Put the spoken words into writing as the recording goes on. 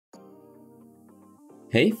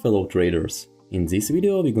Hey fellow traders! In this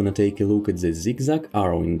video we're gonna take a look at the ZigZag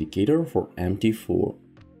Arrow indicator for MT4.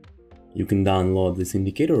 You can download this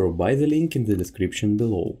indicator by the link in the description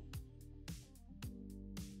below.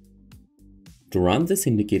 To run this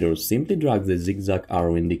indicator, simply drag the ZigZag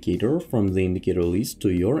Arrow indicator from the indicator list to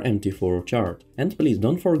your MT4 chart, and please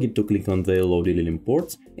don't forget to click on the Load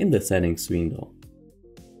Imports in the settings window.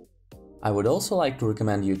 I would also like to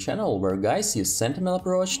recommend you a channel where guys use Sentinel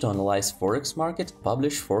approach to analyze forex market,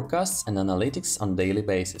 publish forecasts and analytics on daily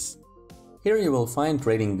basis. Here you will find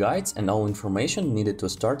trading guides and all information needed to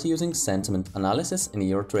start using sentiment analysis in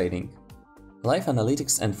your trading. Live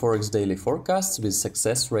analytics and forex daily forecasts with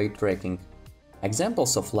success rate tracking.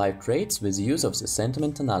 Examples of live trades with use of the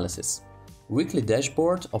sentiment analysis. Weekly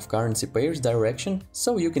dashboard of currency pairs direction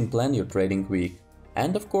so you can plan your trading week.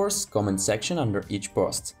 And of course, comment section under each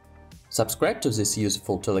post. Subscribe to this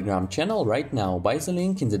useful Telegram channel right now by the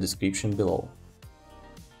link in the description below.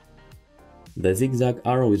 The ZigZag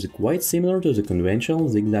Arrow is quite similar to the conventional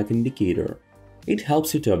zigzag indicator. It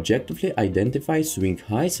helps you to objectively identify swing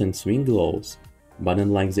highs and swing lows. But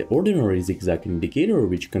unlike the ordinary zigzag indicator,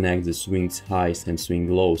 which connects the swing highs and swing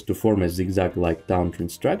lows to form a zigzag-like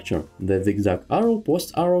downtrend structure, the ZigZag Arrow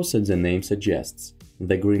posts arrows as the name suggests.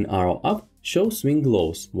 The green arrow up shows swing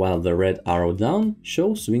lows, while the red arrow down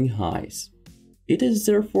shows swing highs. It is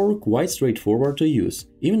therefore quite straightforward to use,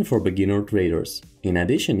 even for beginner traders. In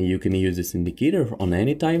addition, you can use this indicator on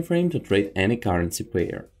any time frame to trade any currency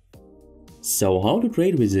pair. So how to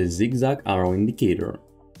trade with the ZigZag Arrow indicator?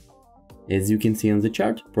 As you can see on the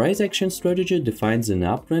chart, price action strategy defines an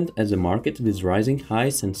uptrend as a market with rising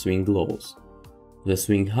highs and swing lows. The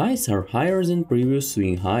swing highs are higher than previous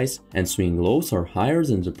swing highs and swing lows are higher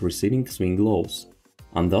than the preceding swing lows.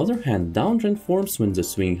 On the other hand, downtrend forms when the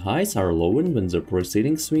swing highs are lower than the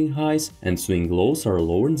preceding swing highs and swing lows are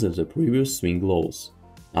lower than the previous swing lows.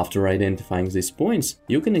 After identifying these points,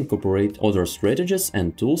 you can incorporate other strategies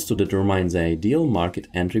and tools to determine the ideal market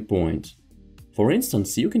entry point. For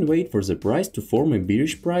instance, you can wait for the price to form a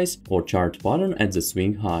bearish price or chart pattern at the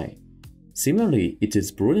swing high. Similarly, it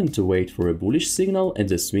is prudent to wait for a bullish signal at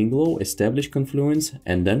the swing low established confluence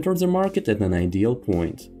and enter the market at an ideal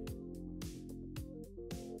point.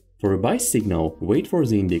 For a buy signal, wait for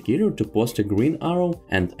the indicator to post a green arrow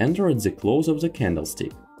and enter at the close of the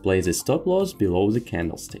candlestick. Place a stop loss below the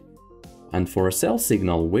candlestick. And for a sell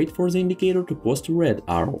signal, wait for the indicator to post a red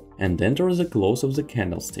arrow and enter the close of the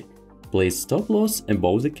candlestick. Place stop loss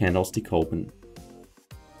above the candlestick open.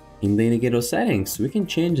 In the indicator settings, we can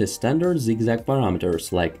change the standard zigzag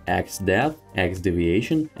parameters like X depth, X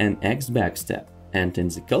deviation and X backstep. And in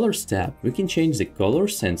the colors tab, we can change the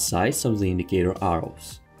colors and size of the indicator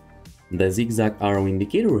arrows. The ZigZag Arrow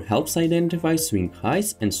indicator helps identify swing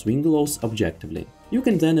highs and swing lows objectively. You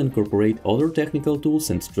can then incorporate other technical tools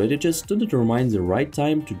and strategies to determine the right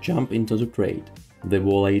time to jump into the trade. The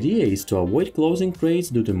whole idea is to avoid closing trades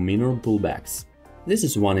due to minor pullbacks. This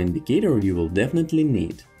is one indicator you will definitely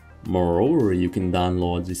need. Moreover, you can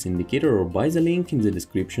download this indicator by the link in the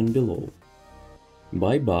description below.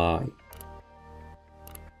 Bye bye.